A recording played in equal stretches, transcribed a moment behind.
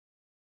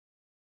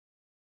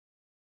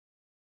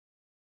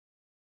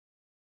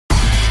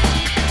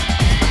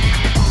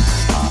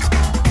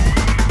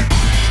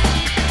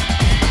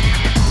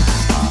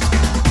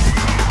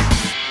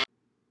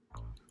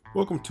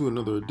Welcome to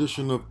another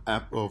edition of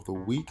App of the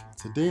Week.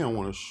 Today I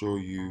want to show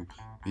you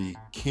the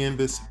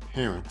Canvas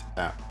Parent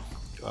app.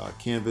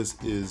 Canvas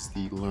is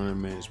the learning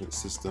management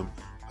system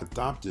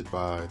adopted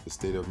by the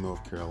state of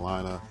North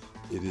Carolina.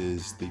 It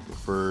is the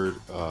preferred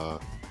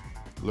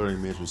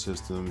learning management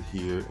system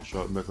here at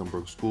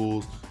Charlotte-Mecklenburg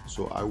Schools.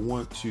 So I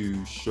want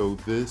to show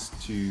this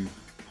to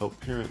help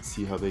parents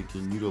see how they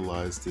can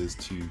utilize this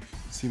to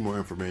see more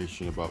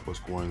information about what's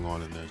going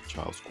on in their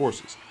child's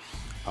courses.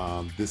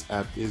 This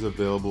app is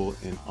available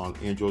on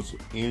Android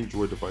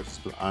devices,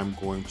 but I'm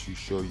going to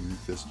show you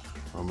this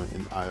from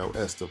an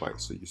iOS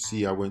device. So you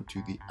see I went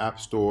to the App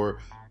Store.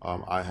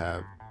 I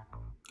have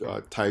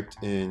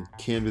typed in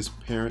Canvas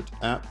Parent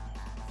app,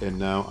 and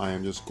now I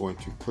am just going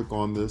to click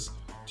on this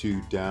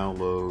to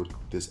download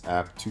this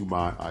app to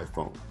my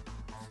iPhone.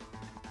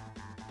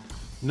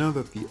 Now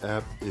that the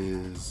app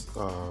is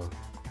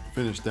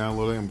finished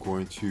downloading, I'm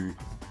going to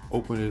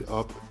open it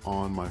up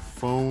on my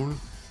phone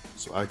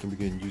so I can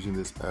begin using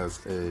this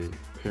as a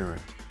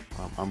parent.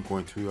 I'm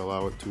going to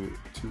allow it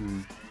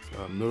to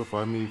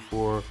notify me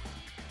for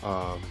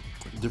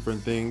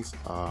different things,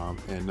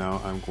 and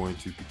now I'm going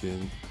to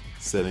begin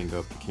setting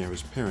up the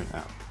Canvas Parent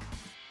app.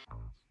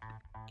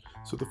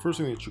 So the first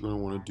thing that you're going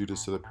to want to do to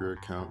set up your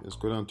account is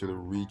go down to the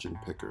region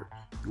picker.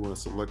 You want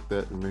to select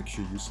that and make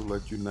sure you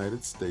select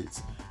United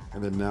States,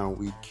 and then now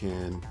we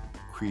can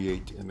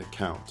create an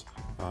account.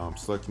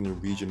 Selecting the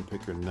region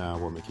picker now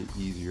will make it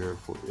easier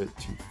for it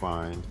to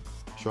find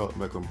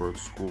Charlotte-Mecklenburg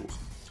Schools.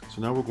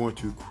 So now I'm going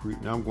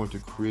to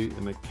create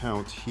an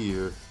account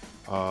here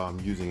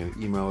using an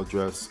email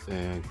address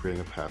and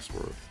creating a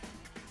password.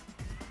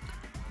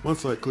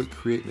 Once I click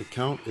create an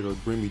account, it'll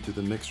bring me to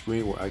the next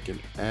screen where I can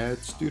add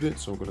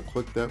students. So I'm going to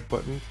click that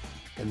button,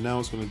 and now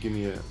it's going to give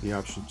me the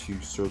option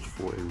to search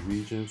for a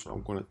region. So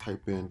I'm going to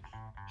type in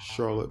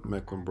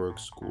Charlotte-Mecklenburg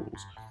Schools.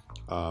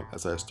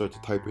 As I start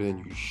to type it in,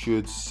 you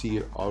should see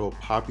it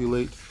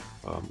auto-populate.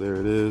 There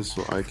it is.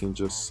 So I can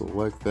just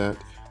select that,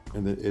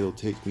 and then it'll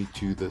take me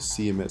to the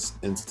CMS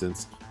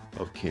instance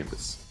of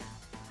Canvas.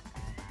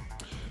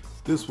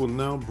 This will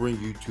now bring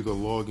you to the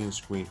login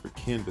screen for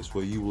Canvas,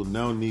 where you will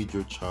now need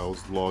your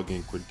child's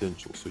login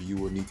credentials. So you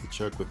will need to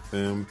check with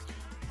them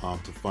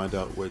to find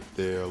out what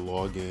their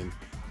login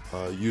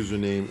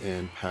username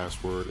and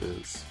password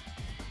is.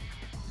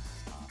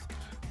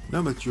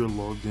 Now that you're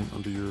logged in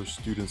under your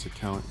student's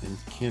account in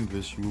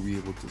Canvas, you will be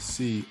able to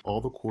see all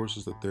the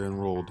courses that they're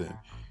enrolled in.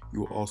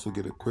 You will also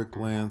get a quick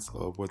glance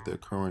of what their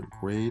current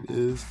grade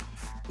is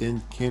in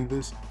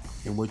Canvas,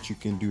 and what you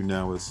can do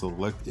now is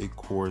select a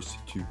course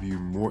to view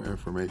more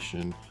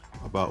information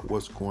about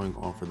what's going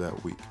on for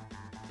that week.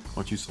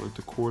 Once you select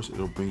a course,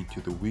 it'll bring you to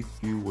the week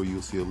view, where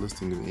you'll see a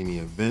listing of any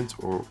events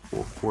or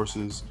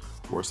courses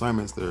or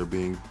assignments that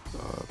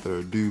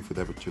are due for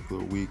that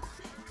particular week.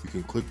 You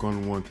can click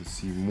on one to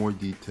see more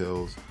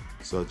details,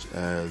 such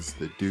as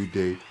the due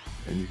date,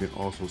 and you can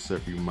also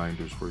set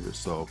reminders for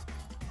yourself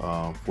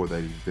for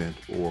that event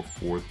or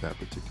for that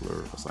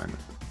particular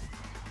assignment.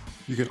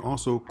 You can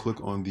also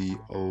click on the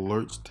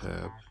Alerts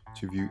tab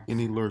to view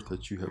any alerts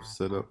that you have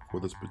set up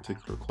for this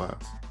particular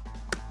class.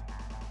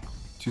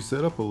 To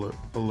set up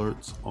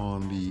alerts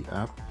on the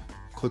app,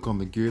 click on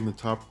the gear in the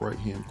top right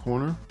hand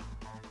corner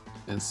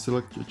and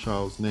select your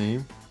child's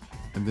name,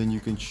 and then you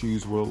can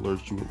choose what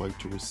alerts you would like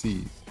to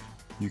receive.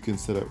 You can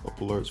set up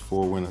alerts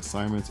for when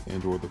assignments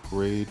and/or the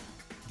grade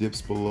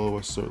dips below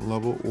a certain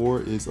level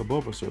or is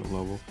above a certain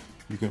level.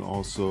 You can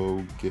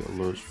also get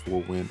alerts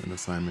for when an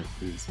assignment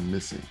is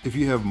missing. If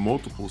you have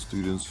multiple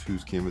students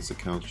whose Canvas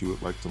accounts you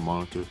would like to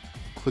monitor,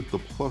 click the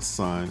plus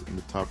sign in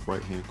the top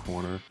right hand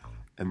corner,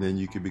 and then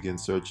you can begin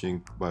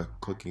searching by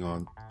clicking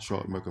on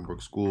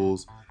Charlotte-Mecklenburg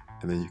Schools,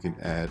 and then you can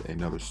add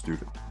another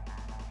student.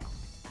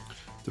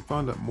 To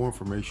find out more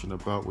information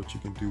about what you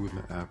can do with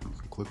the app, you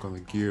can click on the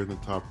gear in the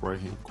top right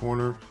hand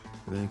corner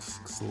and then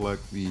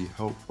select the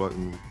help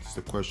button, just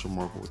a question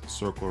mark with a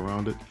circle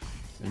around it,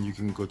 and you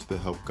can go to the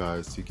help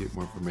guides to get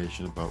more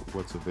information about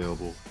what's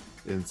available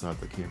inside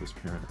the Canvas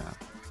Parent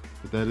app.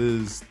 But that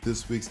is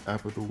this week's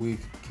App of the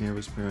Week,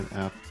 Canvas Parent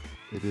app.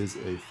 It is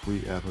a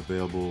free app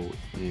available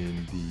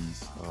in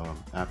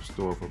the App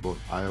Store for both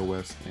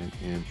iOS and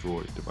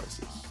Android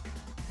devices.